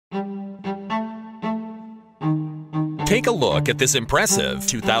Take a look at this impressive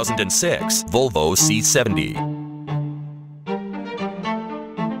 2006 Volvo C70.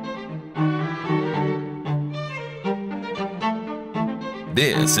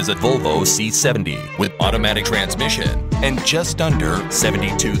 This is a Volvo C70 with automatic transmission and just under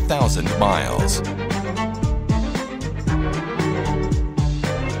 72,000 miles.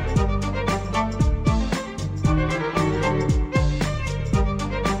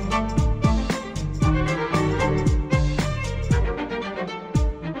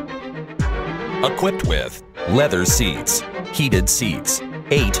 Equipped with leather seats, heated seats,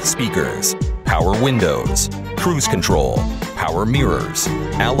 8 speakers, power windows, cruise control, power mirrors,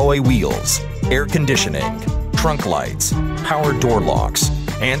 alloy wheels, air conditioning, trunk lights, power door locks,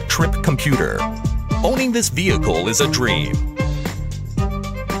 and trip computer. Owning this vehicle is a dream.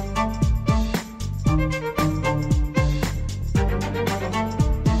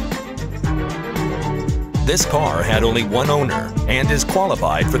 This car had only one owner and is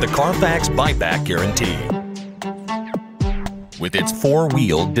qualified for the Carfax buyback guarantee. With its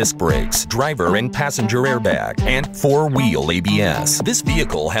 4-wheel disc brakes, driver and passenger airbag, and 4-wheel ABS, this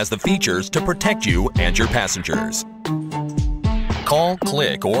vehicle has the features to protect you and your passengers. Call,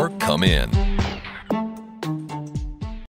 click, or come in.